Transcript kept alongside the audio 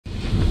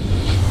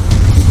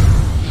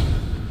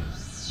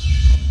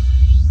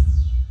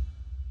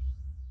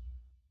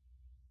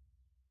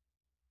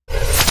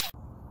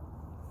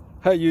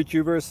Hi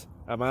YouTubers,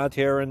 I'm out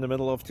here in the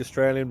middle of the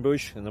Australian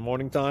bush in the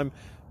morning time.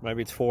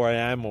 Maybe it's 4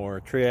 a.m.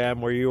 or 3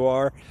 a.m. where you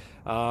are.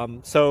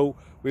 So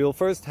we'll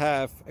first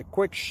have a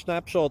quick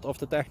snapshot of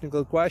the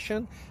technical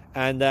question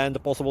and then the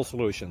possible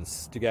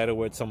solutions, together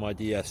with some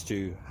ideas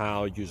to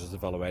how users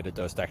evaluated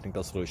those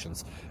technical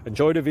solutions.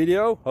 Enjoy the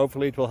video,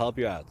 hopefully it will help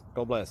you out.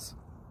 God bless.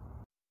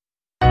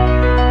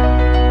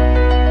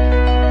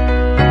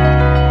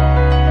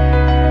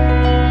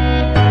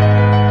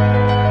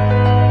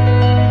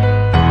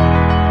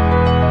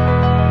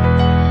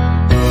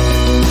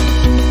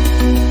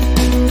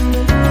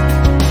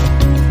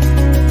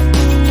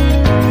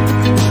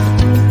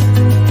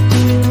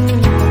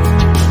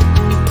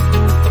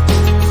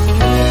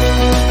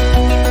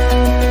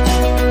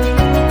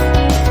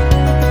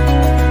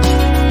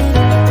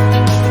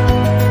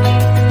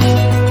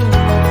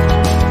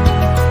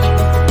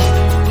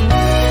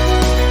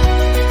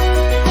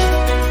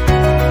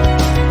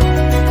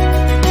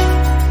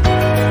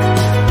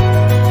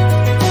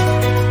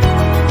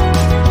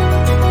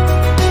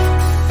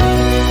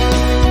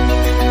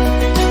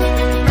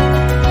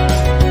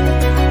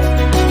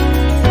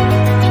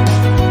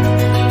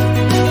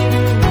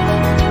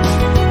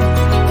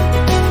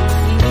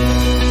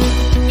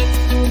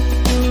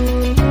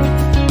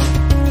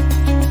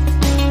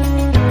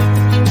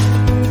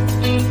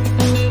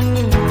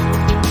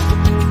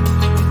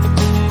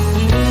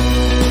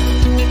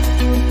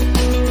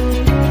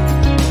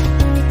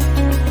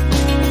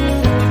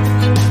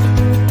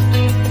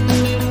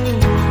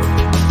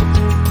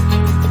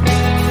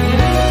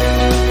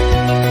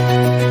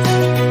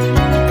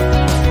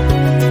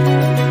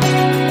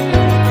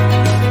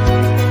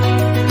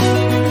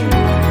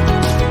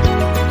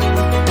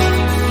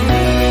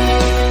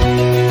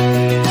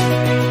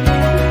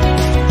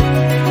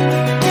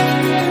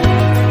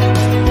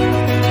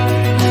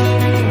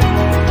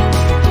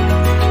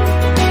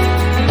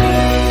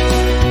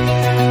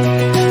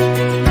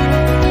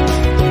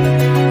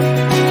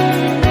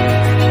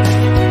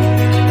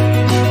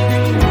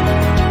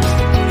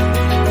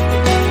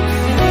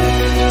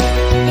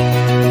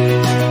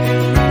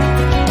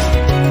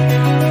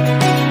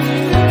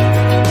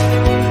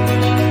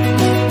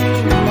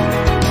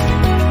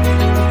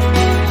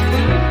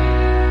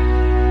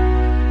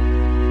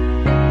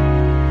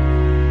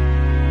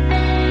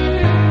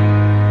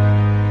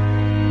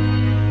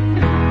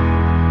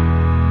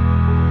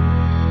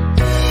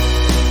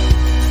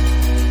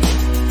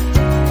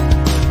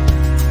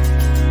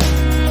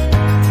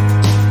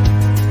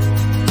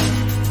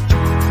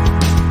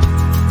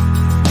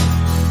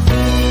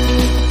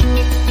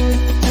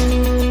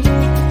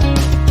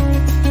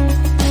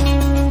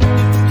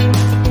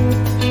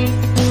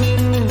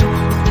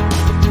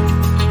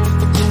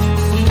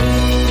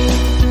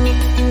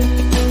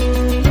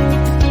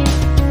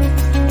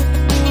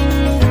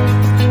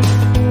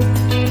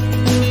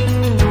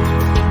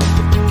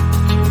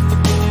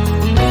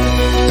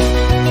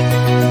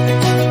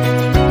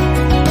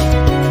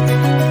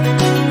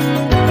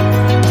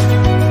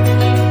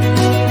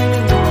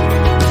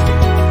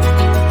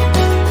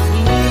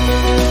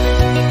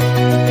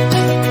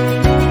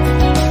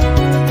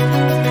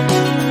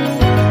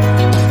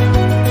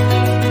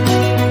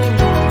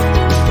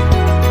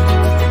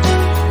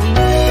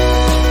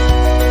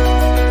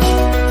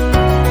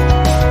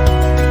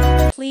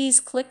 Please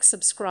click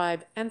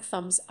subscribe and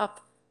thumbs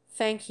up.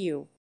 Thank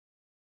you.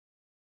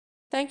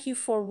 Thank you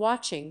for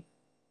watching.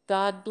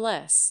 God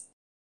bless.